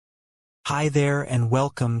Hi there and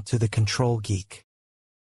welcome to the Control Geek.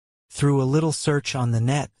 Through a little search on the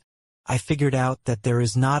net, I figured out that there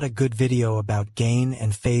is not a good video about gain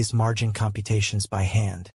and phase margin computations by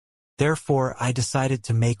hand. Therefore, I decided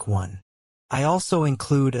to make one. I also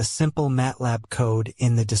include a simple MATLAB code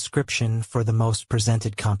in the description for the most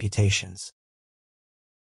presented computations.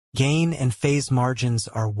 Gain and phase margins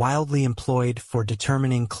are widely employed for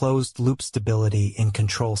determining closed-loop stability in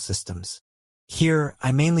control systems. Here,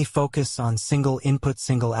 I mainly focus on single-input,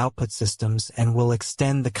 single-output systems and will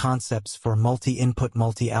extend the concepts for multi-input,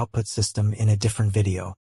 multi-output system in a different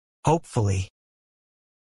video. Hopefully.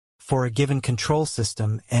 For a given control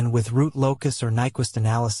system and with root locus or Nyquist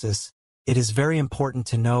analysis, it is very important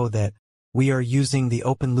to know that we are using the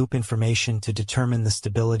open-loop information to determine the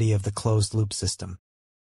stability of the closed-loop system.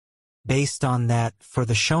 Based on that, for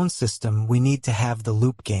the shown system, we need to have the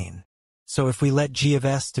loop gain. So if we let g of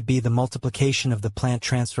s to be the multiplication of the plant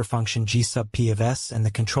transfer function g sub p of s and the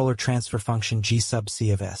controller transfer function g sub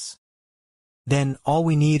c of s, then all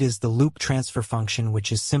we need is the loop transfer function,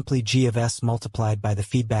 which is simply g of s multiplied by the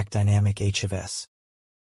feedback dynamic h of s.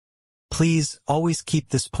 Please always keep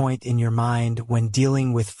this point in your mind when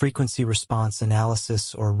dealing with frequency response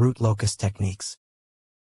analysis or root locus techniques.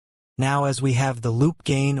 Now, as we have the loop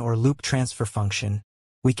gain or loop transfer function,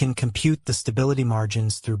 we can compute the stability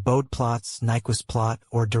margins through Bode plots, Nyquist plot,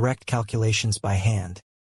 or direct calculations by hand.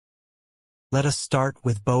 Let us start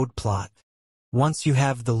with Bode plot. Once you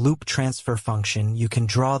have the loop transfer function, you can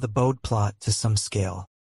draw the Bode plot to some scale.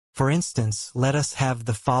 For instance, let us have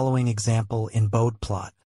the following example in Bode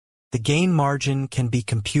plot. The gain margin can be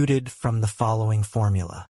computed from the following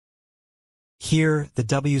formula. Here, the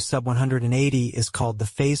W sub 180 is called the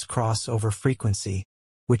phase crossover frequency,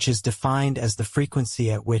 which is defined as the frequency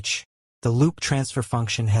at which the loop transfer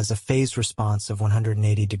function has a phase response of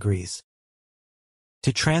 180 degrees.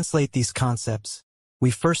 To translate these concepts, we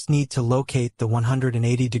first need to locate the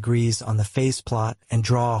 180 degrees on the phase plot and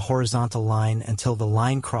draw a horizontal line until the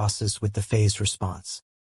line crosses with the phase response.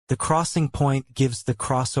 The crossing point gives the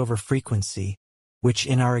crossover frequency, which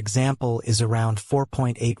in our example is around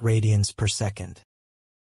 4.8 radians per second.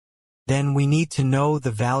 Then we need to know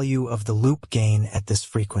the value of the loop gain at this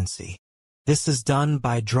frequency. This is done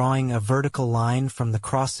by drawing a vertical line from the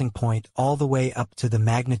crossing point all the way up to the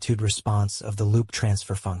magnitude response of the loop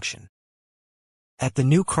transfer function. At the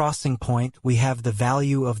new crossing point, we have the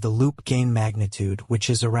value of the loop gain magnitude, which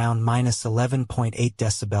is around minus 11.8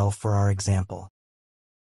 decibel for our example.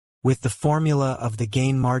 With the formula of the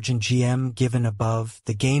gain margin Gm given above,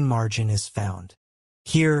 the gain margin is found.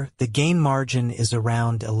 Here, the gain margin is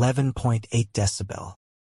around 11.8 decibel.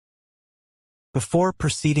 Before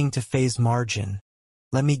proceeding to phase margin,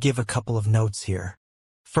 let me give a couple of notes here.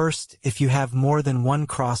 First, if you have more than one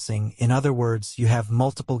crossing, in other words, you have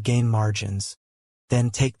multiple gain margins, then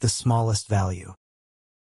take the smallest value.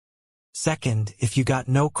 Second, if you got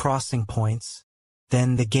no crossing points,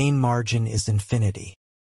 then the gain margin is infinity.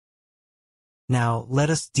 Now, let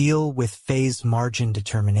us deal with phase margin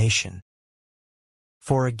determination.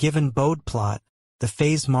 For a given Bode plot, the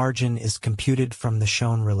phase margin is computed from the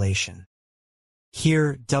shown relation.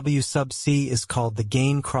 Here, W sub c is called the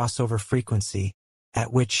gain crossover frequency,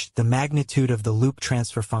 at which the magnitude of the loop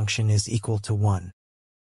transfer function is equal to 1.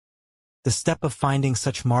 The step of finding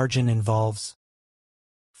such margin involves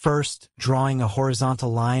first, drawing a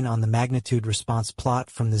horizontal line on the magnitude response plot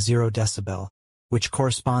from the 0 decibel, which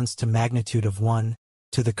corresponds to magnitude of 1,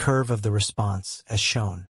 to the curve of the response, as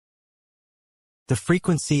shown. The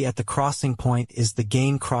frequency at the crossing point is the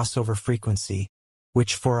gain crossover frequency,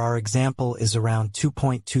 which for our example is around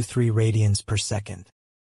 2.23 radians per second.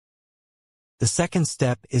 The second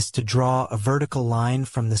step is to draw a vertical line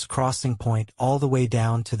from this crossing point all the way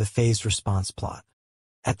down to the phase response plot.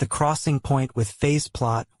 At the crossing point with phase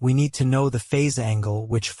plot, we need to know the phase angle,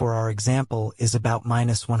 which for our example is about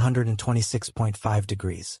minus 126.5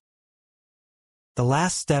 degrees. The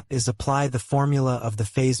last step is apply the formula of the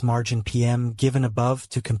phase margin Pm given above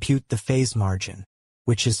to compute the phase margin,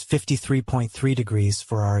 which is 53.3 degrees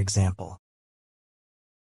for our example.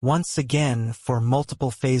 Once again, for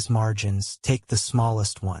multiple phase margins, take the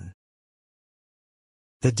smallest one.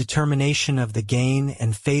 The determination of the gain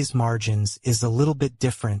and phase margins is a little bit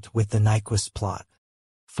different with the Nyquist plot.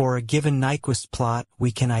 For a given Nyquist plot,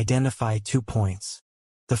 we can identify 2 points.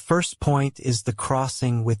 The first point is the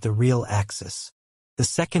crossing with the real axis. The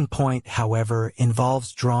second point, however,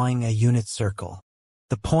 involves drawing a unit circle.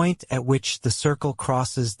 The point at which the circle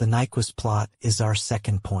crosses the Nyquist plot is our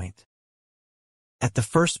second point. At the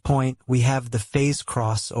first point, we have the phase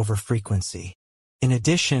crossover frequency. In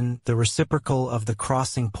addition, the reciprocal of the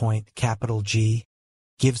crossing point, capital G,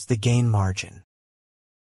 gives the gain margin.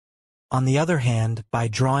 On the other hand, by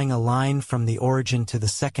drawing a line from the origin to the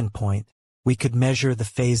second point, we could measure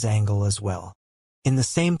the phase angle as well. In the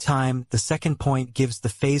same time, the second point gives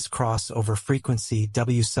the phase cross over frequency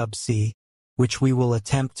W sub c, which we will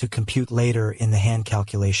attempt to compute later in the hand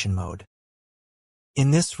calculation mode.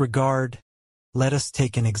 In this regard, let us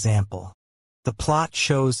take an example. The plot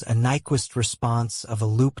shows a Nyquist response of a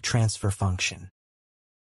loop transfer function.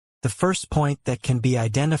 The first point that can be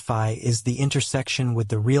identified is the intersection with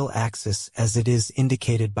the real axis as it is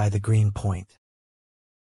indicated by the green point.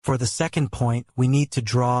 For the second point, we need to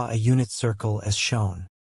draw a unit circle as shown.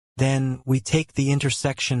 Then, we take the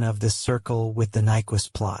intersection of this circle with the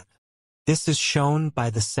Nyquist plot. This is shown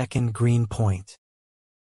by the second green point.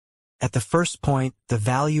 At the first point, the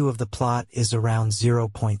value of the plot is around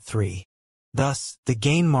 0.3. Thus, the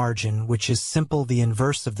gain margin, which is simple the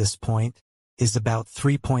inverse of this point, is about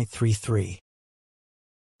 3.33.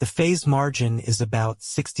 The phase margin is about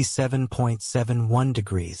 67.71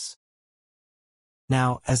 degrees.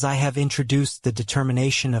 Now, as I have introduced the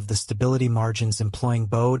determination of the stability margins employing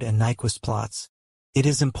Bode and Nyquist plots, it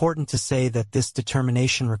is important to say that this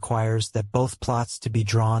determination requires that both plots to be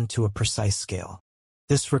drawn to a precise scale.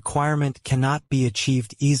 This requirement cannot be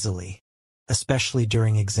achieved easily, especially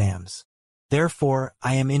during exams. Therefore,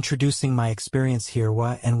 I am introducing my experience here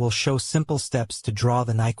and will show simple steps to draw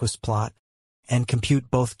the Nyquist plot and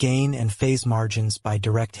compute both gain and phase margins by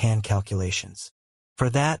direct hand calculations. For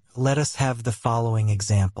that, let us have the following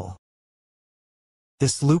example.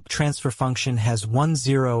 This loop transfer function has 1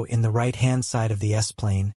 0 in the right-hand side of the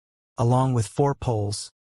S-plane, along with 4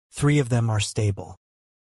 poles. 3 of them are stable.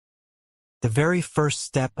 The very first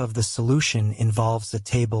step of the solution involves a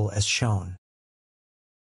table as shown.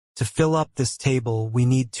 To fill up this table, we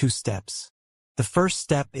need 2 steps. The first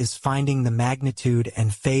step is finding the magnitude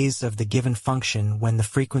and phase of the given function when the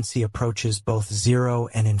frequency approaches both 0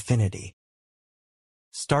 and infinity.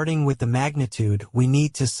 Starting with the magnitude, we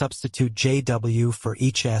need to substitute jw for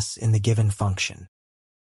each s in the given function.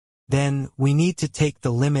 Then, we need to take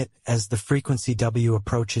the limit as the frequency w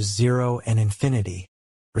approaches 0 and infinity,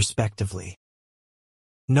 respectively.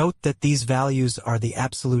 Note that these values are the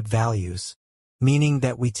absolute values, meaning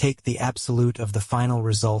that we take the absolute of the final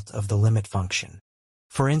result of the limit function.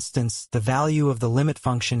 For instance, the value of the limit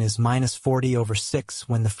function is -40/6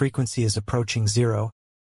 when the frequency is approaching 0,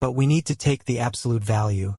 but we need to take the absolute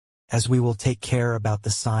value, as we will take care about the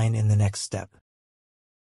sign in the next step.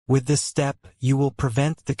 With this step, you will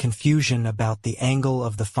prevent the confusion about the angle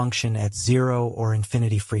of the function at 0 or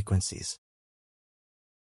infinity frequencies.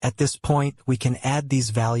 At this point, we can add these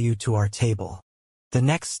values to our table. The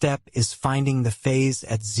next step is finding the phase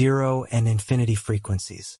at 0 and infinity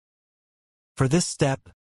frequencies. For this step,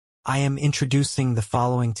 I am introducing the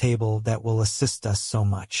following table that will assist us so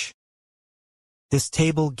much. This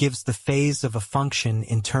table gives the phase of a function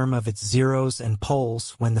in terms of its zeros and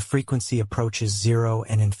poles when the frequency approaches 0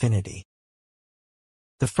 and infinity.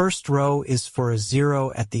 The first row is for a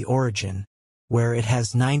 0 at the origin, where it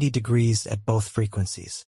has 90 degrees at both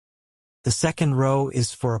frequencies. The second row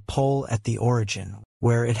is for a pole at the origin,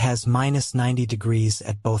 where it has -90 degrees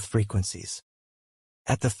at both frequencies.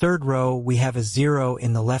 At the third row, we have a 0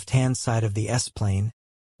 in the left-hand side of the S-plane,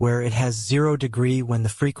 where it has 0 degree when the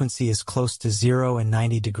frequency is close to 0 and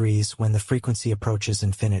 90 degrees when the frequency approaches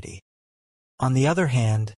infinity. On the other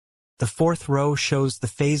hand, the fourth row shows the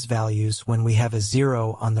phase values when we have a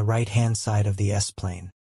 0 on the right-hand side of the S-plane.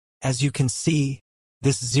 As you can see,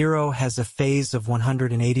 this 0 has a phase of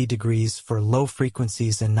 180 degrees for low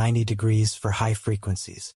frequencies and 90 degrees for high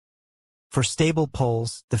frequencies. For stable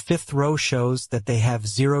poles, the fifth row shows that they have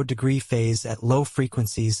 0-degree phase at low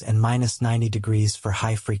frequencies and -90 degrees for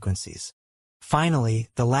high frequencies. Finally,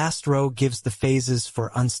 the last row gives the phases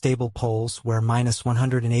for unstable poles where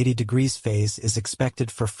 -180 degrees phase is expected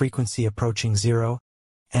for frequency approaching 0,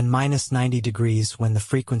 and -90 degrees when the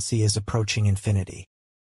frequency is approaching infinity.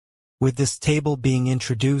 With this table being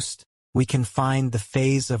introduced, we can find the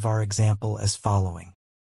phase of our example as following.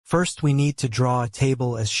 First, we need to draw a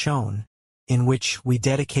table as shown, in which we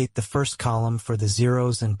dedicate the first column for the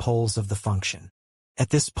zeros and poles of the function. At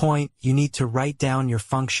this point, you need to write down your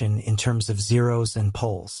function in terms of zeros and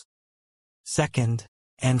poles. Second,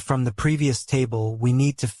 and from the previous table, we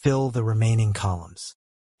need to fill the remaining columns.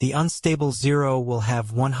 The unstable 0 will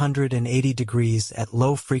have 180 degrees at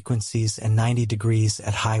low frequencies and 90 degrees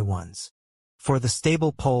at high ones. For the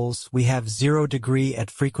stable poles, we have 0 degree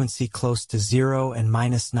at frequency close to 0 and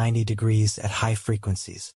 -90 degrees at high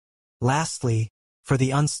frequencies. Lastly, for the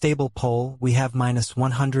unstable pole, we have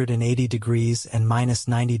 -180 degrees and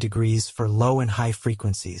 -90 degrees for low and high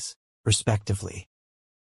frequencies, respectively.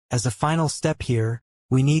 As a final step here,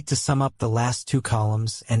 we need to sum up the last two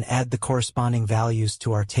columns and add the corresponding values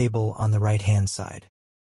to our table on the right-hand side.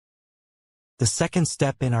 The second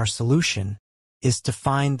step in our solution is to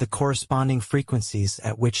find the corresponding frequencies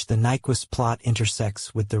at which the Nyquist plot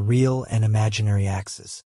intersects with the real and imaginary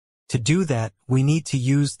axes. To do that, we need to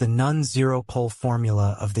use the non-zero pole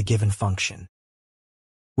formula of the given function.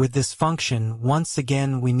 With this function, once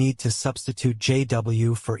again we need to substitute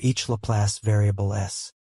jw for each Laplace variable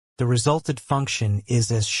s. The resulted function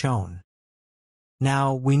is as shown.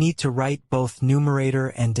 Now we need to write both numerator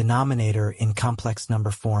and denominator in complex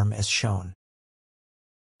number form as shown.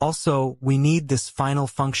 Also, we need this final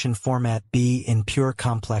function format be in pure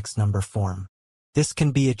complex number form. This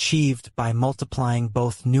can be achieved by multiplying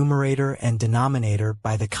both numerator and denominator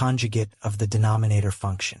by the conjugate of the denominator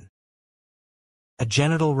function. A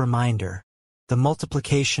genital reminder: the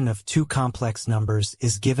multiplication of two complex numbers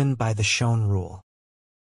is given by the shown rule.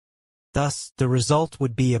 Thus, the result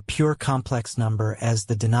would be a pure complex number as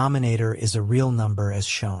the denominator is a real number as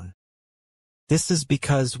shown. This is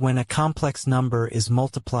because when a complex number is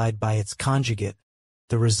multiplied by its conjugate,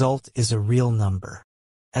 the result is a real number.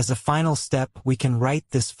 As a final step, we can write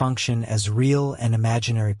this function as real and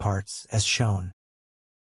imaginary parts as shown.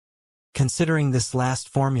 Considering this last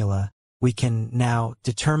formula, we can now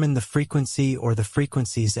determine the frequency or the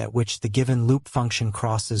frequencies at which the given loop function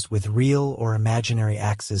crosses with real or imaginary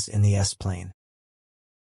axes in the S-plane.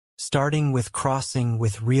 Starting with crossing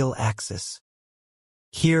with real axis.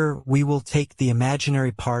 Here, we will take the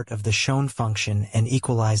imaginary part of the shown function and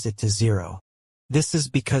equalize it to 0. This is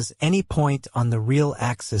because any point on the real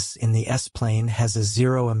axis in the S-plane has a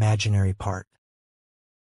 0 imaginary part.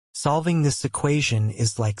 Solving this equation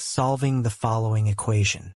is like solving the following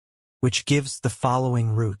equation, which gives the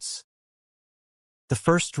following roots. The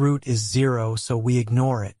first root is 0, so we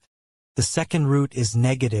ignore it. The second root is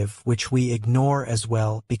negative, which we ignore as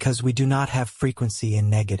well because we do not have frequency in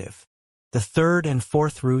negative. The third and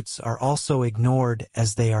fourth roots are also ignored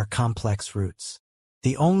as they are complex roots.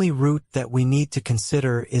 The only root that we need to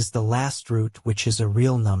consider is the last root, which is a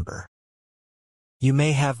real number. You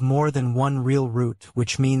may have more than one real root,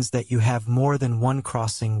 which means that you have more than one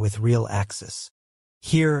crossing with real axis.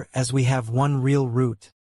 Here, as we have one real root,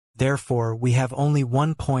 therefore we have only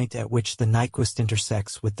one point at which the Nyquist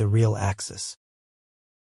intersects with the real axis.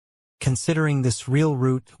 Considering this real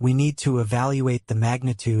root, we need to evaluate the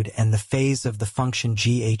magnitude and the phase of the function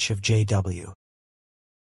gh of jw.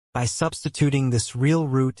 By substituting this real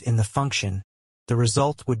root in the function, the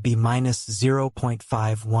result would be minus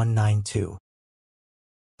 0.5192.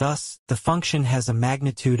 Thus, the function has a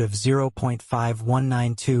magnitude of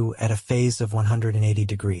 0.5192 at a phase of 180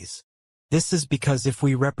 degrees. This is because if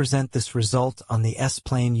we represent this result on the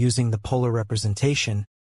S-plane using the polar representation,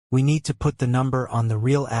 we need to put the number on the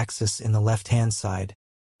real axis in the left-hand side,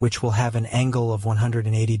 which will have an angle of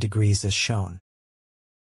 180 degrees as shown.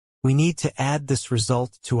 We need to add this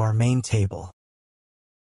result to our main table.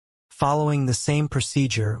 Following the same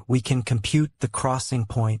procedure, we can compute the crossing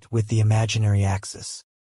point with the imaginary axis.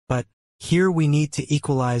 But here we need to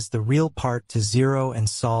equalize the real part to 0 and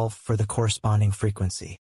solve for the corresponding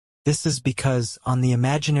frequency. This is because on the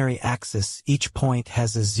imaginary axis, each point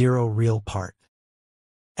has a 0 real part.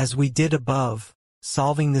 As we did above,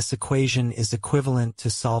 solving this equation is equivalent to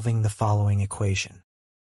solving the following equation.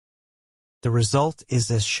 The result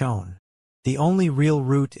is as shown. The only real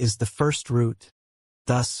root is the first root,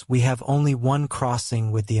 thus we have only one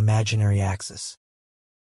crossing with the imaginary axis.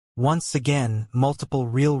 Once again, multiple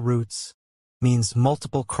real roots means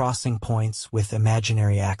multiple crossing points with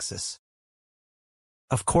imaginary axis.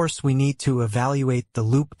 Of course, we need to evaluate the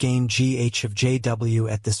loop gain gh of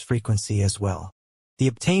jw at this frequency as well. The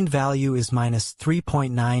obtained value is minus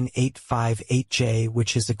 3.9858J,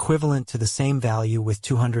 which is equivalent to the same value with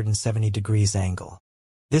 270 degrees angle.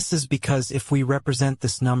 This is because if we represent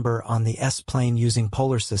this number on the S-plane using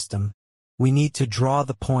polar system, we need to draw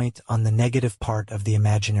the point on the negative part of the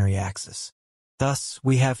imaginary axis. Thus,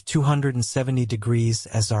 we have 270 degrees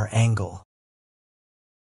as our angle.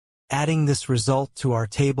 Adding this result to our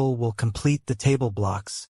table will complete the table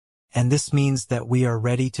blocks, and this means that we are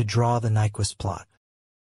ready to draw the Nyquist plot.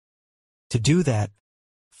 To do that,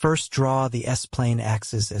 first draw the S-plane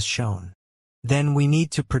axis as shown. Then we need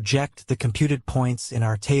to project the computed points in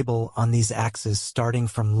our table on these axes starting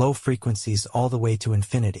from low frequencies all the way to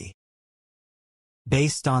infinity.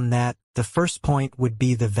 Based on that, the first point would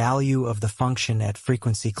be the value of the function at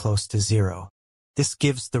frequency close to 0. This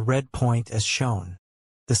gives the red point as shown.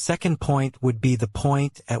 The second point would be the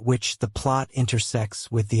point at which the plot intersects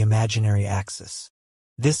with the imaginary axis.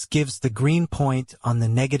 This gives the green point on the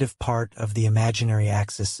negative part of the imaginary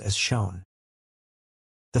axis as shown.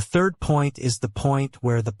 The third point is the point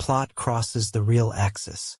where the plot crosses the real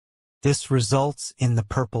axis. This results in the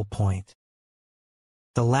purple point.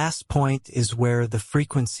 The last point is where the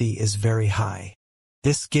frequency is very high.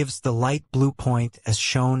 This gives the light blue point as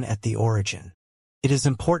shown at the origin. It is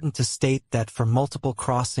important to state that for multiple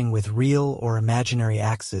crossing with real or imaginary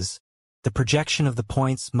axes, the projection of the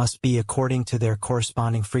points must be according to their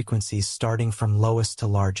corresponding frequencies starting from lowest to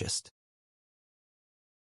largest.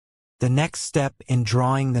 The next step in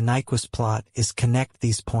drawing the Nyquist plot is connect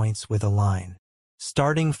these points with a line.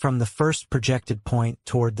 Starting from the first projected point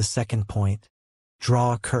toward the second point,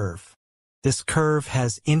 draw a curve. This curve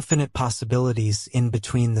has infinite possibilities in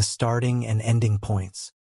between the starting and ending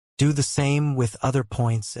points. Do the same with other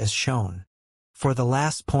points as shown. For the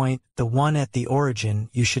last point, the one at the origin,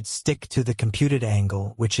 you should stick to the computed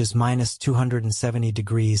angle, which is minus 270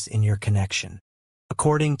 degrees in your connection.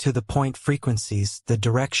 According to the point frequencies, the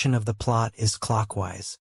direction of the plot is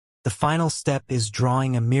clockwise. The final step is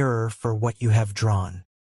drawing a mirror for what you have drawn.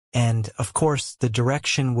 And, of course, the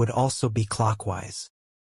direction would also be clockwise.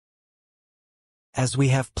 As we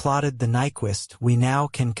have plotted the Nyquist, we now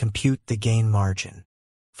can compute the gain margin.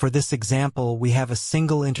 For this example, we have a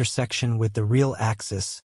single intersection with the real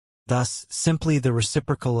axis, thus simply the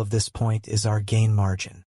reciprocal of this point is our gain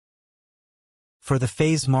margin. For the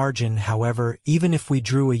phase margin, however, even if we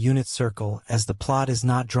drew a unit circle, as the plot is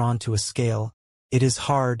not drawn to a scale, it is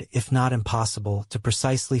hard, if not impossible, to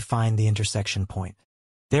precisely find the intersection point.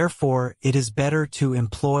 Therefore, it is better to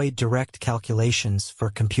employ direct calculations for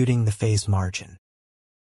computing the phase margin.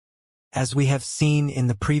 As we have seen in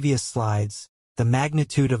the previous slides, the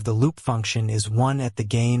magnitude of the loop function is 1 at the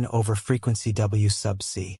gain over frequency W sub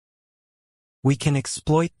c. We can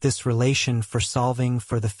exploit this relation for solving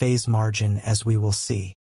for the phase margin as we will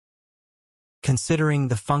see. Considering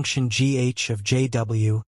the function gh of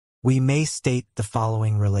jw, we may state the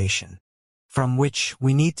following relation, from which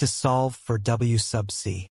we need to solve for W sub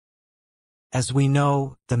c. As we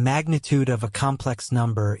know, the magnitude of a complex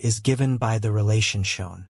number is given by the relation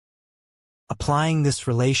shown. Applying this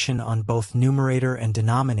relation on both numerator and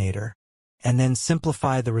denominator, and then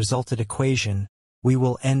simplify the resulted equation, we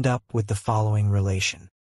will end up with the following relation.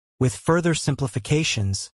 With further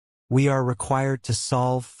simplifications, we are required to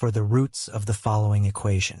solve for the roots of the following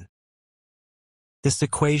equation. This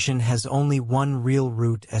equation has only one real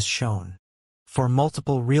root as shown. For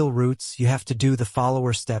multiple real roots, you have to do the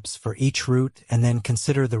follower steps for each root and then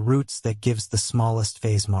consider the roots that gives the smallest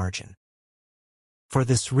phase margin. For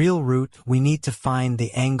this real root, we need to find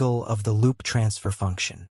the angle of the loop transfer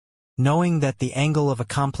function. Knowing that the angle of a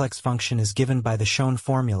complex function is given by the shown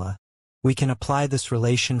formula, we can apply this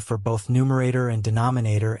relation for both numerator and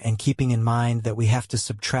denominator, and keeping in mind that we have to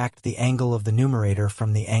subtract the angle of the numerator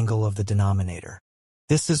from the angle of the denominator.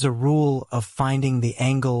 This is a rule of finding the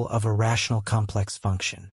angle of a rational complex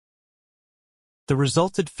function. The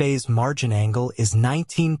resulted phase margin angle is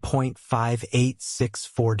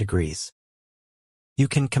 19.5864 degrees. You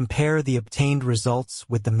can compare the obtained results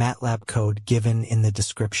with the MATLAB code given in the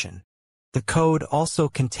description. The code also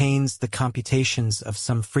contains the computations of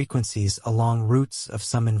some frequencies along roots of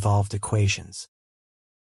some involved equations.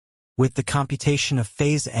 With the computation of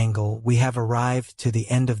phase angle, we have arrived to the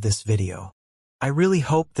end of this video. I really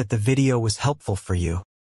hope that the video was helpful for you.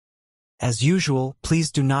 As usual, please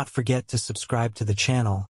do not forget to subscribe to the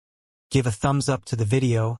channel, give a thumbs up to the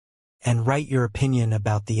video, and write your opinion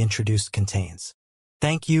about the introduced contains.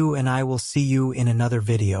 Thank you, and I will see you in another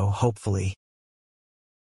video, hopefully.